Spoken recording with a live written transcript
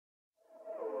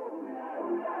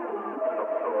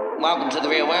Welcome to the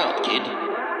real world, kid.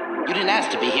 You didn't ask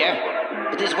to be here,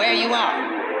 but this is where you are.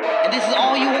 And this is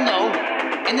all you will know,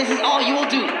 and this is all you will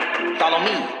do. Follow me.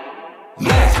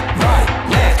 Left, right,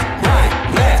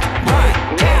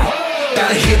 down.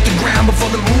 Gotta hit the ground before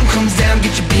the moon comes down.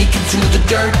 Get your beak into the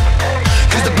dirt.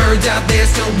 Cause the birds out there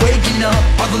still waking up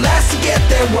are the last to get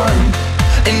their worm.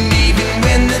 And even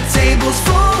when the table's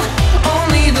full,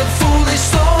 only the foolish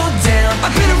slow down.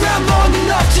 I've been around long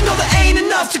enough to know there ain't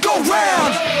enough to go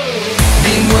round.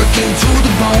 Been working to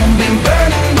the bone, been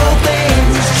burning both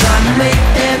ends, trying to make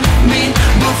ends meet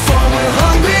before we're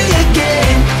hungry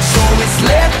again. So it's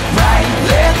left, right,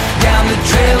 left, down the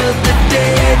trail of the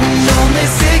dead. And only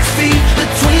 6 feet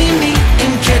between me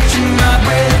and catching my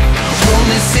breath.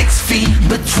 Only 6 feet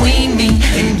between me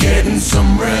and getting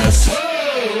some rest.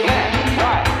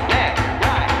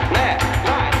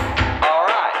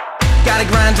 Gotta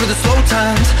grind through the slow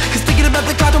times, cause thinking about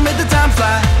the clock don't make the time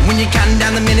fly. When you're counting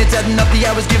down the minutes, adding up the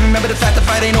hours, give, remember the fact the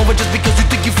fight ain't over just because you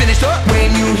think you finished up.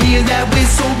 When you hear that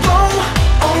whistle blow,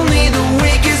 only the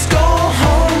weakest go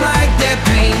home like that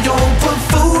pain. Don't put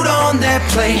food on that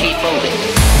plate. Keep moving.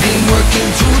 Been working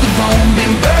to the bone,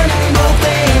 been burning both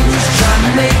ends, trying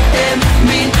to make them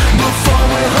meet before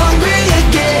we're hungry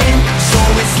again. So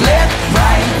it's left,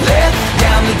 right, left,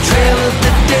 down the trail of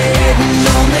the dead. And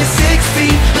only 6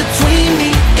 feet between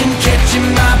me and catching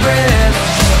my breath.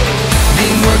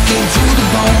 Been working to the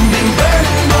bone, been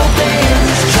burning both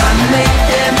ends, trying to make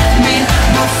them meet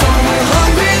before we're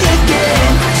hungry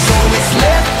again. So it's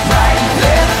left, right,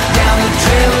 left, down the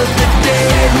trail of the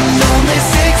dead. And only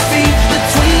 6 feet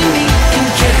between me and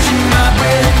catching my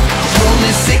breath.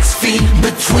 Only 6 feet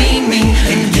between me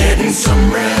and getting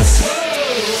some rest.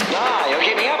 Ah, you're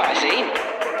keeping up, I see.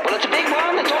 Well, it's a big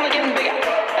one, it's only getting bigger.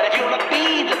 And if you want to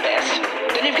be the best,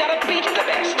 then you've got to beat the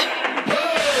best.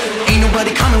 Ain't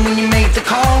nobody coming when you make the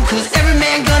call, cause every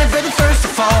man gunning for the first to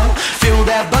fall. Fill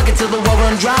that bucket till the well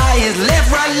run dry. It's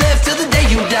left, right, left till the day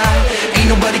you die. Ain't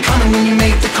nobody coming when you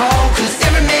make the call, cause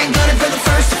every man gunning for the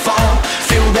first to fall.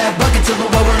 Fill that bucket till the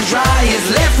well run dry. It's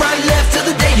left, right, left till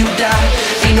the day you die.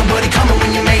 Ain't nobody coming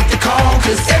when you make the call,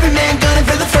 cause every man gunning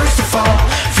for the first to fall.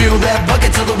 Fill that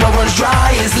bucket till the well runs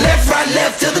dry. It's left, right,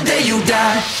 left till the day you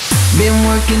die. Been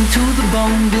working to the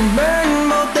bone, been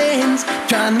burning both ends,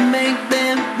 trying to make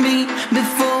them meet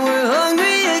before we're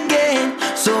hungry again.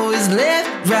 So it's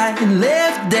left, right,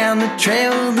 left, down the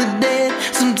trail of the dead.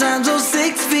 Sometimes those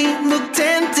 6 feet look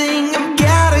tempting, I've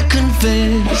gotta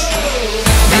confess.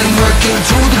 Been working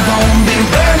to the bone,